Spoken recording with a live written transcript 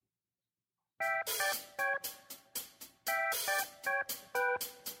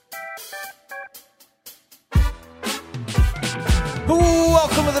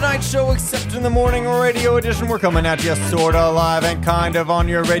Welcome to the night show, except in the morning radio edition. We're coming at you sorta live and kind of on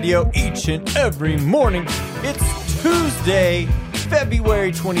your radio each and every morning. It's Tuesday,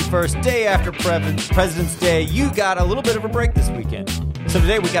 February 21st, day after President's Day. You got a little bit of a break this weekend. So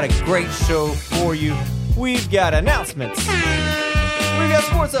today we got a great show for you. We've got announcements. We got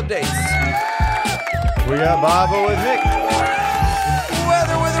sports updates. We got Bible with Nick.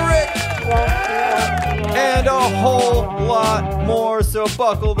 Weather with Rick. And a whole lot more. So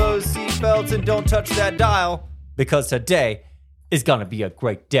buckle those seatbelts and don't touch that dial, because today is going to be a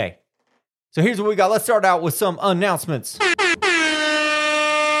great day. So here's what we got. Let's start out with some announcements.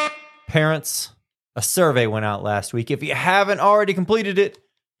 Parents, a survey went out last week. If you haven't already completed it,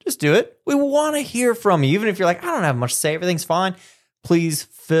 just do it. We want to hear from you. Even if you're like, I don't have much to say, everything's fine. Please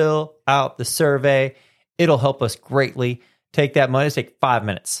fill out the survey. It'll help us greatly. Take that money. It'll take 5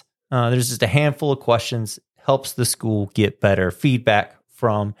 minutes. There's just a handful of questions. Helps the school get better. Feedback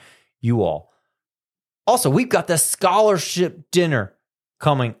from you all. Also, we've got the scholarship dinner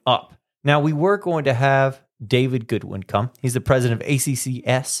coming up. Now, we were going to have David Goodwin come. He's the president of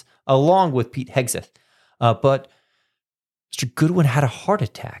ACCS, along with Pete Hegseth. But Mr. Goodwin had a heart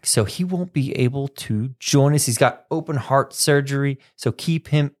attack, so he won't be able to join us. He's got open heart surgery, so keep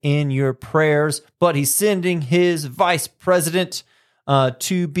him in your prayers. But he's sending his vice president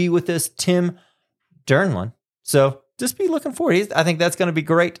to be with us, Tim Dernlin. So just be looking forward. I think that's going to be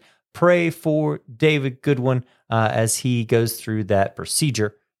great. Pray for David Goodwin as he goes through that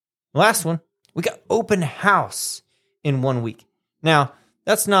procedure. Last one, we got open house in 1 week. Now,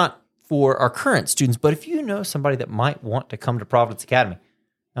 that's not for our current students, but if you know somebody that might want to come to Providence Academy,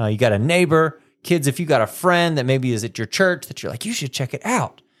 you got a neighbor, kids, if you got a friend that maybe is at your church that you're like, you should check it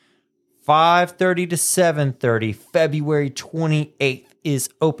out. 5:30 to 7:30, February 28th is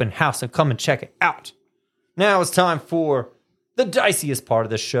open house, so come and check it out. Now it's time for the diciest part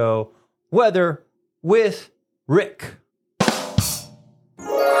of the show, Weather with Rick.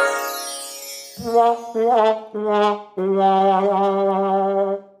 He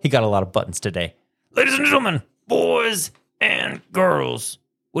got a lot of buttons today. Ladies and gentlemen, boys and girls,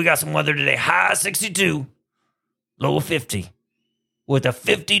 we got some weather today. High 62, low 50, with a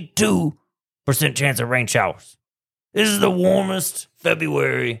 52% chance of rain showers. This is the warmest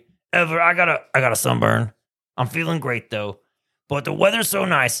February ever. I got a sunburn. I'm feeling great though. But the weather's so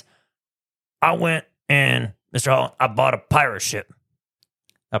nice. I went and, Mr. Holland, I bought a pirate ship.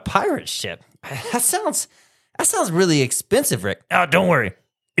 A pirate ship? That sounds really expensive, Rick. Oh, don't worry.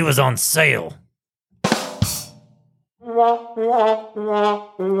 It was on sale. I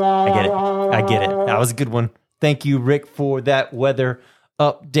get it. That was a good one. Thank you, Rick, for that weather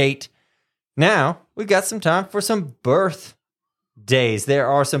update. Now, we got some time for some birthdays. There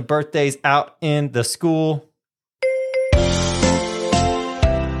are some birthdays out in the school.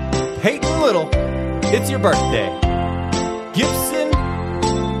 Peyton Little, it's your birthday. Gibson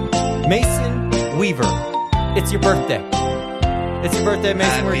Mason Weaver, it's your birthday. It's your birthday,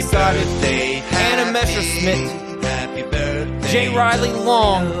 Mason. We're excited. Anna Messerschmidt, happy birthday. J. Riley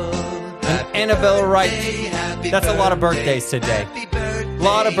Long, and Annabella Wright. That's a lot of birthdays today. A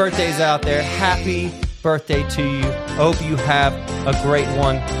lot of birthdays out there. Happy birthday to you. I hope you have a great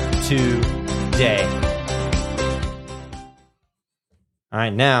one today. All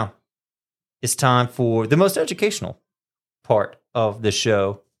right, now it's time for the most educational part of the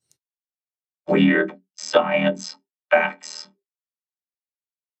show. Weird science facts.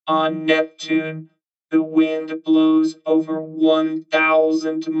 On Neptune, the wind blows over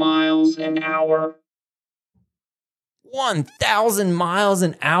 1,000 miles an hour. 1,000 miles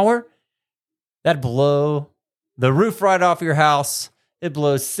an hour? That'd blow the roof right off your house. It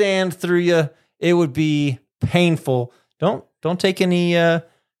blows sand through you. It would be painful. Don't take any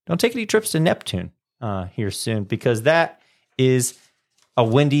trips to Neptune here soon, because that is a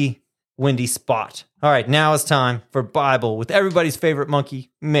windy spot. All right, now it's time for Bible with everybody's favorite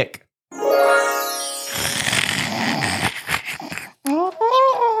monkey, Mick.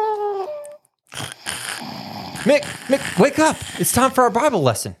 Mick, wake up. It's time for our Bible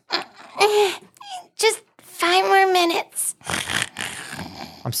lesson. Just 5 more minutes.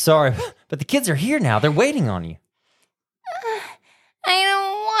 I'm sorry, but the kids are here now. They're waiting on you. I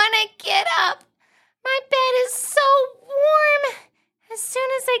don't want to get up. My bed is so warm. As soon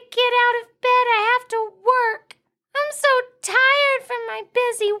as I get out of bed, I have to work. I'm so tired from my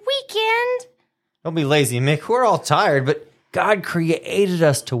busy weekend. Don't be lazy, Mick. We're all tired, but God created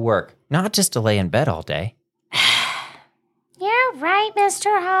us to work, not just to lay in bed all day. You're right,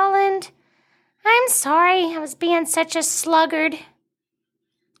 Mr. Holland. I'm sorry I was being such a sluggard.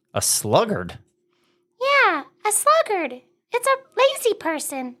 A sluggard? Yeah, a sluggard. It's a lazy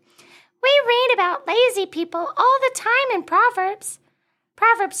person. We read about lazy people all the time in Proverbs.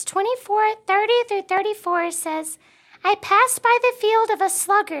 Proverbs 24:30-34 says, I passed by the field of a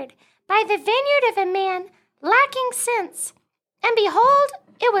sluggard, by the vineyard of a man lacking sense. And behold,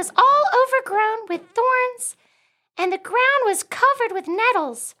 it was all overgrown with thorns, and the ground was covered with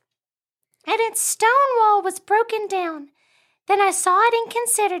nettles, and its stone wall was broken down. Then I saw it and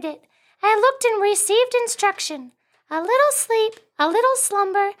considered it. I looked and received instruction. A little sleep, a little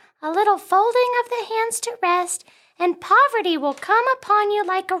slumber, a little folding of the hands to rest, and poverty will come upon you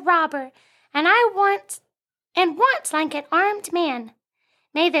like a robber, and want like an armed man.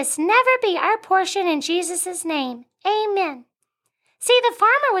 May this never be our portion in Jesus' name. Amen. See, the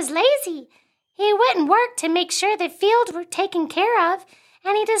farmer was lazy. He wouldn't work to make sure the field were taken care of,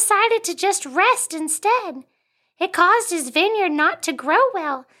 and he decided to just rest instead. It caused his vineyard not to grow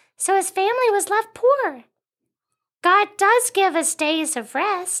well, so his family was left poor. God does give us days of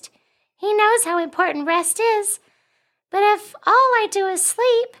rest. He knows how important rest is. But if all I do is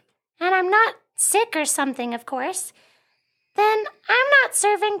sleep, and I'm not sick or something, of course, then I'm not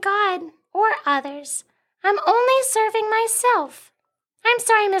serving God or others. I'm only serving myself. I'm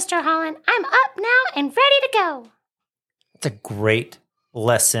sorry, Mr. Holland. I'm up now and ready to go. It's a great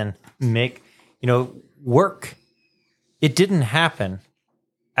lesson, Mick. Work, it didn't happen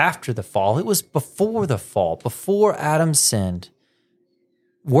after the fall. It was before the fall, before Adam sinned.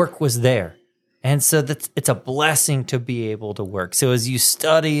 Work was there. And so it's a blessing to be able to work. So as you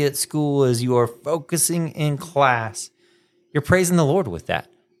study at school, as you are focusing in class, you're praising the Lord with that.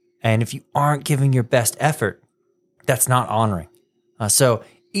 And if you aren't giving your best effort, that's not honoring. So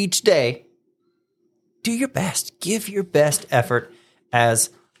each day, do your best. Give your best effort as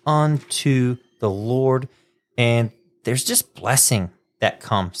unto the Lord. And there's just blessing that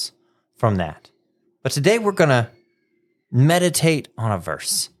comes from that. But today we're going to meditate on a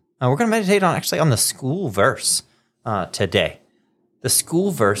verse. We're going to meditate on the school verse today. The school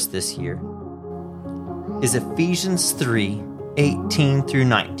verse this year is Ephesians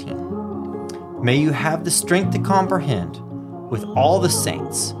 3:18-19. May you have the strength to comprehend with all the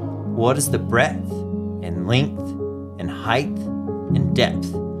saints what is the breadth and length and height and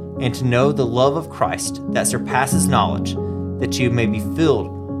depth, and to know the love of Christ that surpasses knowledge, that you may be filled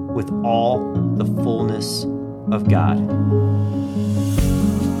with all the fullness of God.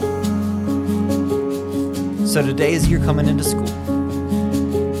 So today, as you're coming into school,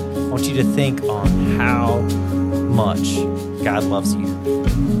 I want you to think on how much God loves you,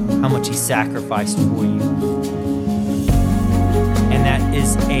 how much He sacrificed for you. And that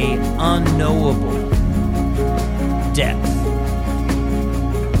is a unknowable depth.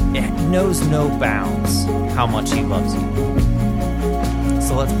 It knows no bounds how much He loves you.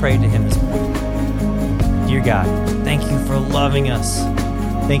 So let's pray to Him this morning. Dear God, thank you for loving us.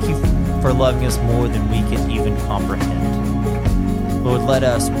 Thank you for loving us more than we can even comprehend. Lord, let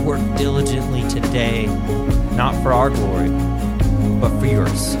us work diligently today, not for our glory, but for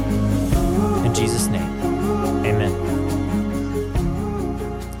yours. In Jesus' name, amen.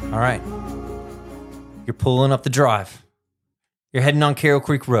 All right. You're pulling up the drive. You're heading on Carroll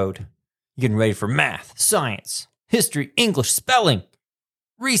Creek Road. You're getting ready for math, science, history, English, spelling,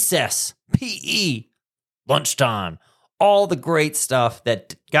 recess, PE, lunchtime, all the great stuff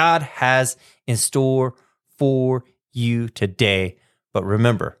that God has in store for you today. But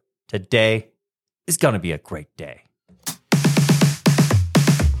remember, today is going to be a great day.